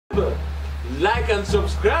Like and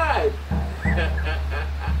subscribe.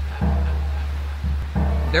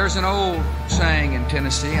 There's an old saying in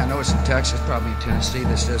Tennessee, I know it's in Texas, probably in Tennessee,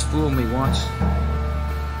 that says, "Fool me once,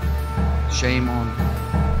 shame on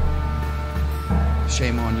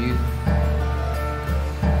you.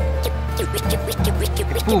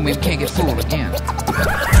 Fool me, can't get fooled again."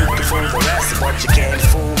 You can fool the rest, but you can't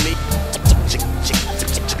fool me.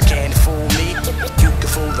 Can't fool me. You can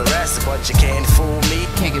fool the rest, but you can't fool me.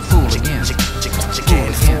 Can't get fooled again. You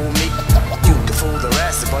can't fool me. You can fool the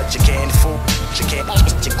rest, but you can't fool. You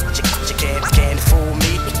can't fool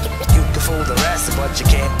me. You can fool the rest, but you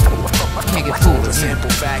can't get fooled again. The simple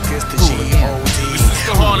fact is the G-O-D. This is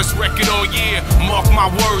the hardest record all year. Mark my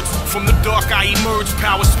words. From the dark I emerge.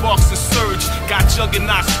 Power sparks and surge. Got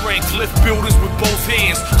juggernaut strength. Lift buildings with both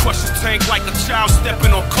hands. Crush a tank like a child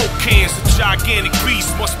stepping on coke cans. A gigantic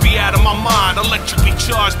beast must be out of my mind. Electrically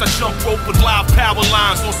charged. I jump rope with live power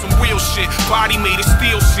lines on some real shit. Body made of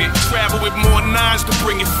steel shit. Travel with more nines to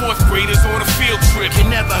bring in fourth graders on a field trip. You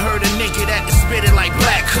never heard a nigga that can spit it like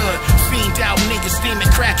Black Hood. Fiend out niggas steaming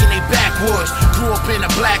crack in they backwoods. Grew up in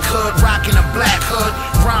a black hood, rocking a black hood.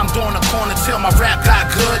 Rhymed on the corner till my rap got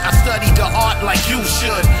good. I studied the art like you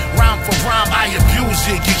should. Rhyme for rhyme, I abuse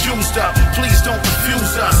it. Get used up, please don't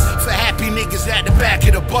confuse us. For happy niggas at the back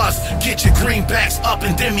of the bus, get your greenbacks up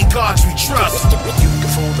and demigods we trust. You can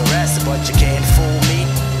fool the rest, but you can't fool me.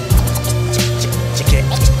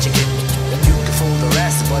 You can fool the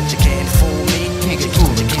rest, but you can't fool me. Can't get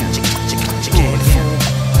fooled again. You can't fool.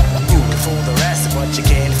 You can fool the rest, but you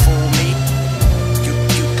can't fool me.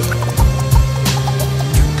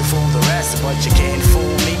 You can fool the rest, but you can't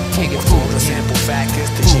fool me. Can't get fooled The again. simple fact is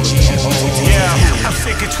the G-O-D. Yeah, I'm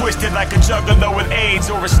sick and twisted like a juggernaut with AIDS,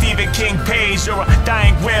 or a Stephen King page, or a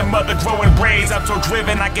dying grandmother growing braids. I'm so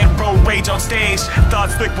driven I get road rage on stage.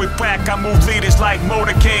 Thoughts thick with crack, I move leaders like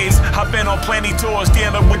motorcades. I've been on plenty tours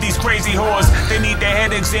dealing with these crazy whores. They need their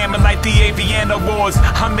head examined like the Avian Awards.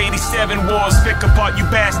 I'm 87 wars, pick apart you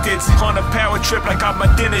bastards. On a power trip like I'm a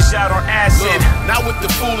dinner shot on acid. Look, not with the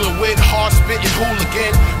fooling with hard spitting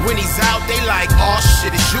hooligan. When he's out, they like, oh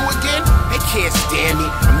shit, it's you again? They can't stand me.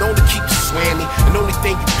 I'm known to keep you swammy. And the only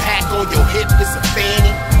thing you pack on your hip is a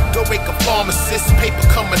fanny. Don't wake a pharmacist, paper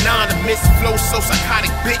come anonymous. Flow so psychotic,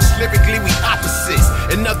 bitch, lyrically we opposites.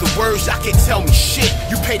 In other words, y'all can't tell me shit.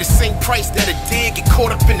 You pay the same price that a dig get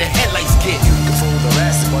caught up in the headlights get. You can fool the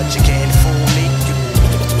rest, but you can't fool me.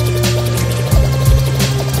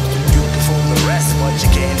 You can fool the rest, but you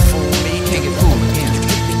can't fool me. Can't get fooled again.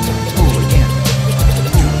 Fooled again.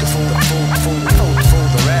 You can fool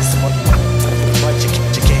the rest, but you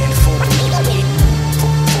can't fool me.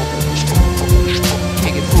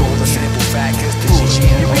 Can't get fooled The again. simple fact is the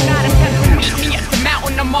You cannot attempt to meet me at the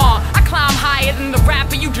mountain I'm on. I climb higher than the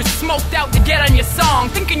rapper you just smoked out to get on your song.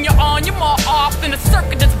 Thinking you're on, you're more off than a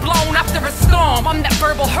circuit that's blown after a storm. I'm that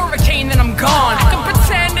verbal hurricane, then I'm gone. I can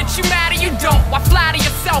pretend that you mad or you don't. Why flatter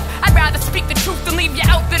yourself? I'd rather speak the truth than leave you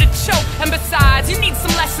out there to choke. And besides, you need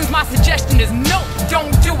some lessons. My suggestion is nope,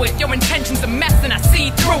 don't do it. Your intentions a mess and I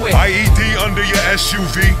see through it. IED under your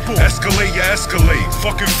SUV, escalate, you escalate.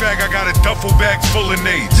 Fucking fag, I got a duffel bag full of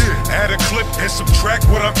nades. Add a clip and subtract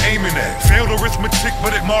what I'm aiming at. Failed arithmetic,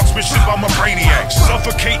 but at marksmanship I'm a brainiac.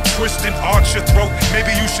 Suffocate, twist and arch your throat.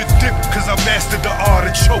 Maybe you should dip, cause I mastered the art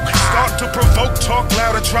of choke. Start to provoke, talk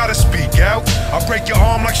loud and try to speak out. I'll break your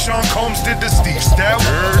arm like Sean Combs did to Steve Stout.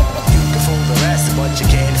 You can fool the rest, but you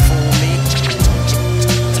can't fool